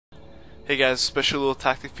Hey guys, special little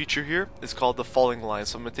tactic feature here. It's called the falling line.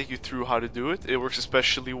 So I'm going to take you through how to do it. It works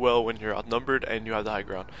especially well when you're outnumbered and you have the high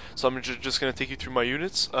ground. So I'm just going to take you through my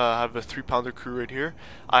units. I have a 3-pounder crew right here.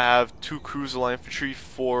 I have 2 crews of light infantry,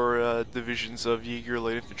 4 divisions of Jaeger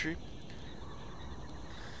light infantry.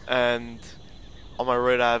 And on my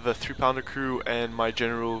right I have a 3-pounder crew and my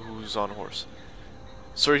general who's on a horse.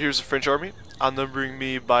 So right here's the French army, outnumbering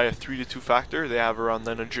me by a 3 to 2 factor. They have around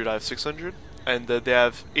 900, I have 600. And they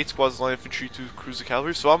have 8 squads of light infantry, 2 crews of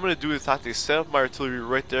cavalry. So I'm going to do the tactic, set up my artillery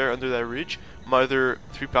right there under that ridge, my other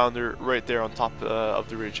 3-pounder right there on top of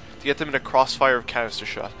the ridge, to get them in a crossfire of canister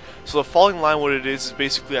shot. So the falling line, what it is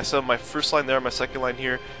basically I set up my first line there, my second line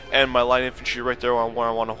here, and my light infantry right there where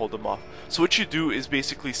I want to hold them off. So what you do is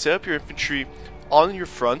basically set up your infantry on your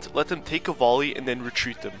front, let them take a volley, and then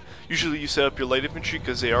retreat them. Usually you set up your light infantry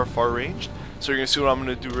because they are far ranged. So you're going to see what I'm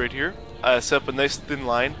going to do right here. Set up a nice thin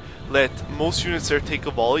line, let most units there take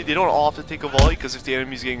a volley. They don't all have to take a volley because if the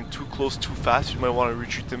enemy's getting too close too fast, you might want to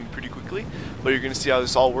retreat them pretty quickly. But you're going to see how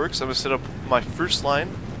this all works. I'm going to set up my first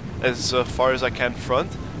line as far as I can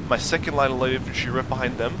front, my second line of light infantry right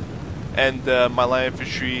behind them, and my light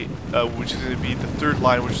infantry, which is going to be the third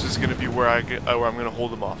line, which is going to be where I'm going to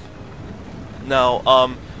hold them off. Now,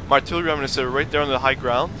 my artillery, I'm going to set it right there on the high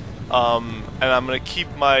ground, and I'm going to keep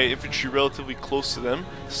my infantry relatively close to them,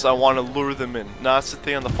 so I want to lure them in. Now, that's the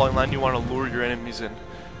thing on the falling line, you want to lure your enemies in.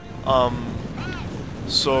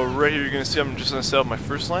 So right here, you're going to see I'm just going to set up my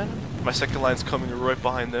first line. My second line's coming right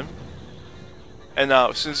behind them. And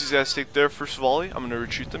now, as soon as these guys take their first volley, I'm going to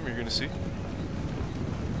retreat them, you're going to see.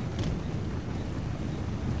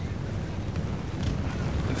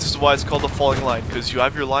 This is why it's called the falling line, because you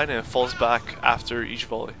have your line and it falls back after each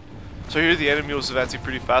volley. So here the enemy was advancing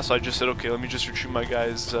pretty fast, so I just said, okay, let me just retreat my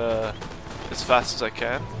guys as fast as I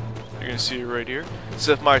can. You're going to see it right here.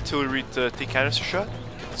 Set up my artillery to take canister shot.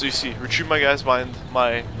 So you see, retreat my guys behind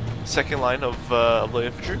my second line of light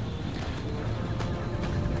infantry.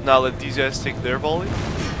 Now let these guys take their volley.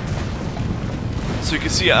 So you can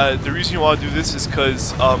see the reason you want to do this is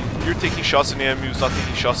because you're taking shots on the enemy who's not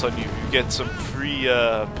taking shots on you. You get some free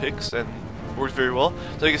picks and it works very well.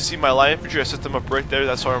 So you can see my light infantry, I set them up right there,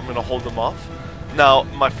 that's why I'm going to hold them off. Now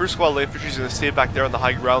my first squad of light infantry is going to stay back there on the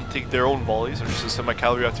high ground, take their own volleys. I'm just going to send my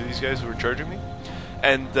cavalry out to these guys who are charging me.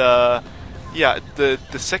 And yeah, the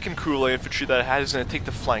second crew of light infantry that I had is going to take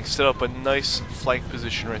the flank, set up a nice flank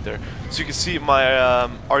position right there. So you can see my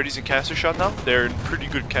RDs in canister shot now. They're in pretty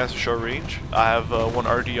good canister shot range. I have one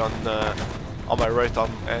RD on my right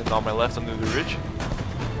and on my left under the ridge.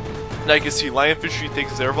 Now you can see light infantry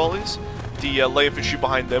takes their volleys. The light infantry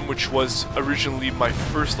behind them, which was originally my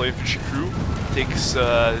first light infantry crew, takes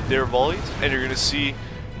their volleys. And you're going to see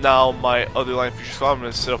now my other light infantry squad. I'm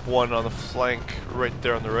going to set up one on the flank right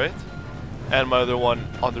there on the right, and my other one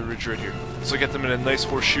on the ridge right here. So get them in a nice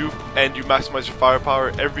horseshoe, and you maximize your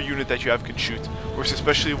firepower. Every unit that you have can shoot. Works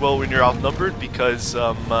especially well when you're outnumbered because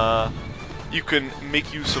you can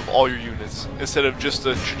make use of all your units. Instead of just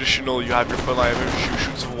a traditional, you have your frontline infantry who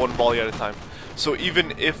shoots 1 volley at a time. So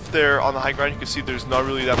even if they're on the high ground, you can see there's not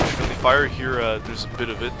really that much friendly fire. Here there's a bit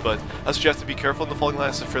of it, but that's what you have to be careful on the falling line.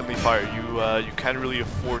 It's the friendly fire. You can't really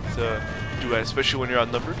afford to do that, especially when you're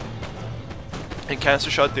outnumbered. In canister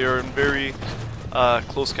shot, they are in very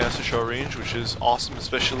close canister shot range, which is awesome,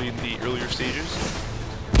 especially in the earlier stages.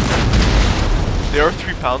 They are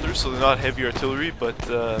 3-pounders, so they're not heavy artillery, but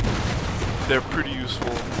they're pretty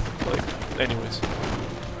useful, like, anyways.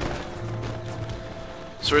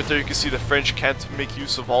 So right there you can see the French can't make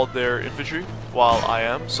use of all their infantry, while I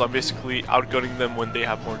am, so I'm basically outgunning them when they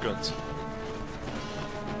have more guns.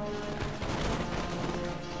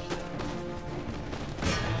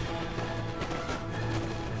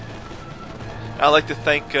 I'd like to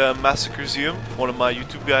thank massacreseum, one of my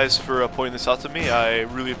YouTube guys, for pointing this out to me. I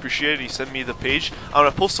really appreciate it. He sent me the page. I'm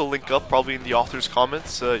going to post a link up, probably in the author's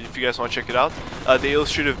comments, if you guys want to check it out. They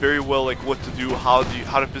illustrated very well like what to do, how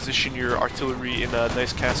to position your artillery in a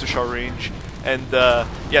nice canister shot range. And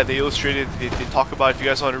yeah, they illustrated, they talk about it. If you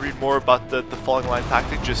guys want to read more about the falling line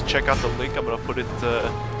tactic, just check out the link. I'm going to put it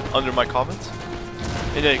under my comments.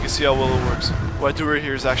 And yeah, you can see how well it works. What I do right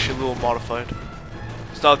here is actually a little modified.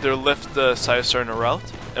 Now their left side is starting to rout,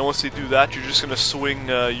 and once they do that, you're just going to swing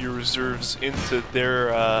your reserves into their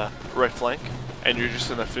right flank, and you're just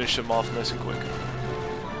going to finish them off nice and quick.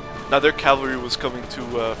 Now their cavalry was coming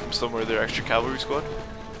to from somewhere, their extra cavalry squad.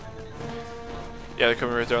 Yeah, they're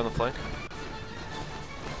coming right there on the flank.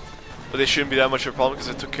 But they shouldn't be that much of a problem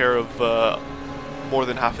because I took care of more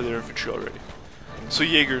than half of their infantry already. So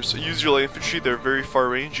Jaegers, use your light infantry, they're very far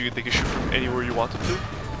range, they can shoot from anywhere you want them to.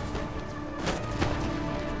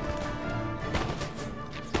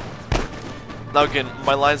 Now again,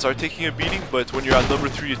 my lines are taking a beating, but when you're at number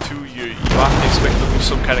 3 to 2, you have to expect to lose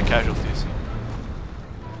some kind of casualties.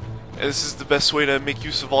 And this is the best way to make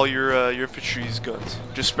use of all your infantry's guns.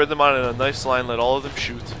 Just spread them out in a nice line, let all of them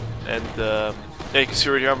shoot. And yeah, you can see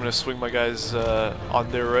right here, I'm going to swing my guys on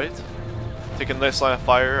their right. Take a nice line of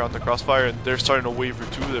fire on the crossfire, and they're starting to waver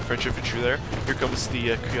too, the French infantry there. Here comes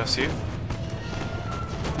the cuirassiers.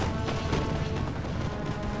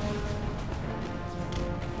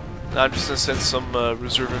 Now I'm just going to send some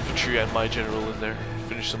reserve infantry and my general in there,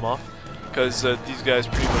 finish them off. Because these guys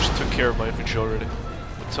pretty much took care of my infantry already.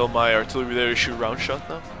 Until my artillery there to shoot round shot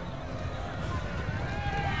now.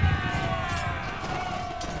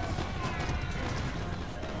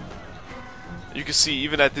 You can see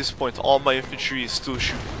even at this point all my infantry is still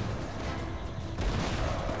shooting.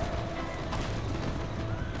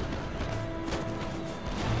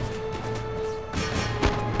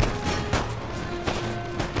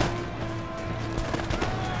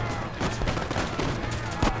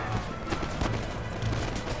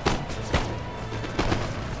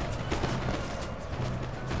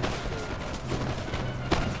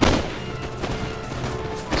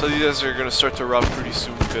 So these guys are going to start to rout pretty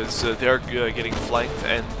soon because they are getting flanked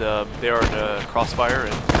and they are in a crossfire,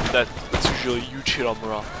 and that's usually a huge hit on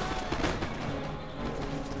morale.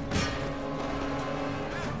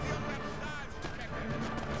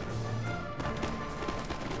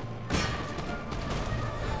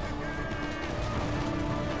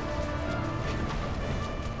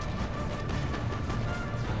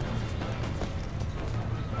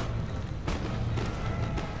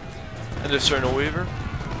 And they're starting to waver.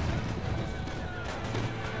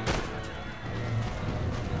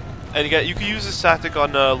 And you can use this tactic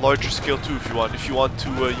on a larger scale too if you want. If you want to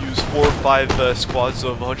use 4 or 5 squads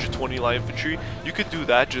of 120 light infantry, you could do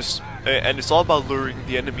that. And it's all about luring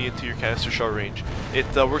the enemy into your canister shot range.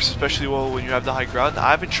 It works especially well when you have the high ground.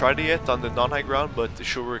 I haven't tried it yet on the non-high ground, but it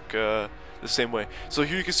should work the same way. So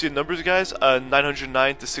here you can see the numbers, guys.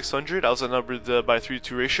 909 to 600. I was outnumbered by a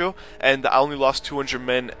 3-to-2 ratio, and I only lost 200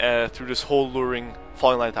 men through this whole luring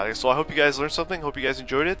falling line tactic. So I hope you guys learned something. Hope you guys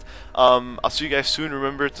enjoyed it. I'll see you guys soon.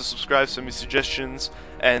 Remember to subscribe, send me suggestions,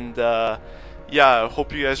 and yeah, I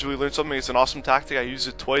hope you guys really learned something. It's an awesome tactic. I used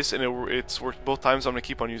it twice, and it's worked both times. I'm gonna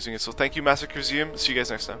keep on using it. So thank you, massacreseum. See you guys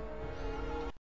next time.